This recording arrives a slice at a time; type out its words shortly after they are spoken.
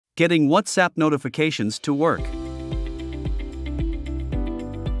Getting WhatsApp notifications to work.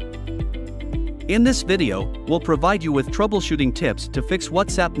 In this video, we'll provide you with troubleshooting tips to fix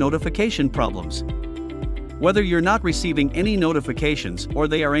WhatsApp notification problems. Whether you're not receiving any notifications or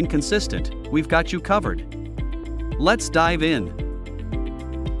they are inconsistent, we've got you covered. Let's dive in.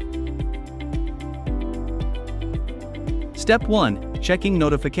 Step 1. Checking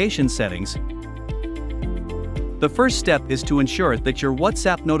notification settings. The first step is to ensure that your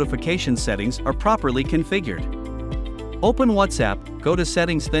WhatsApp notification settings are properly configured. Open WhatsApp, go to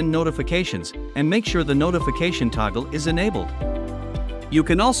Settings, then Notifications, and make sure the notification toggle is enabled. You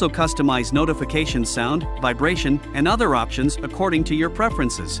can also customize notification sound, vibration, and other options according to your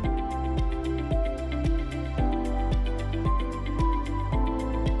preferences.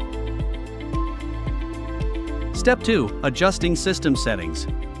 Step 2. Adjusting system settings.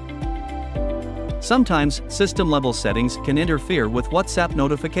 Sometimes, system-level settings can interfere with WhatsApp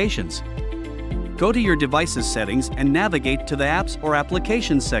notifications. Go to your device's settings and navigate to the Apps or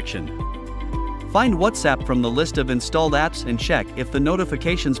Applications section. Find WhatsApp from the list of installed apps and check if the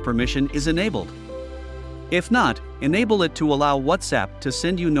notifications permission is enabled. If not, enable it to allow WhatsApp to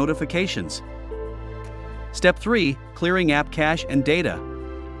send you notifications. Step 3. Clearing app cache and data.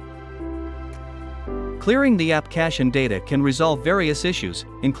 Clearing the app cache and data can resolve various issues,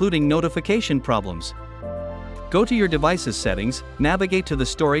 including notification problems. Go to your device's settings, navigate to the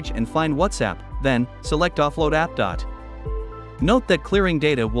storage and find WhatsApp, then select Offload App. Note that clearing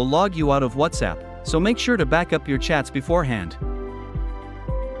data will log you out of WhatsApp, so make sure to back up your chats beforehand.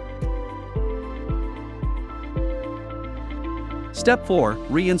 Step 4.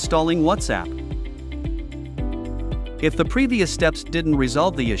 Reinstalling WhatsApp. If the previous steps didn't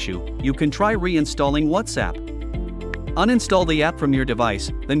resolve the issue, you can try reinstalling WhatsApp. Uninstall the app from your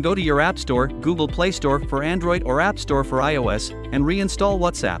device, then go to your App Store, Google Play Store for Android or App Store for iOS, and reinstall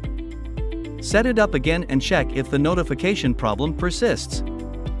WhatsApp. Set it up again and check if the notification problem persists.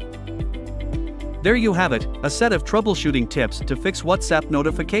 There you have it, a set of troubleshooting tips to fix WhatsApp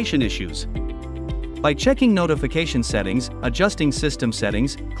notification issues. By checking notification settings, adjusting system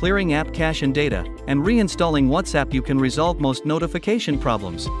settings, clearing app cache and data, and reinstalling WhatsApp, you can resolve most notification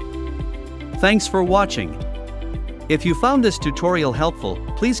problems. Thanks for watching. If you found this tutorial helpful,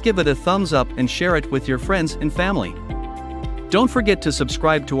 please give it a thumbs up and share it with your friends and family. Don't forget to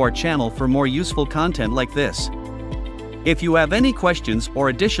subscribe to our channel for more useful content like this. If you have any questions or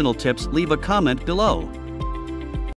additional tips, leave a comment below.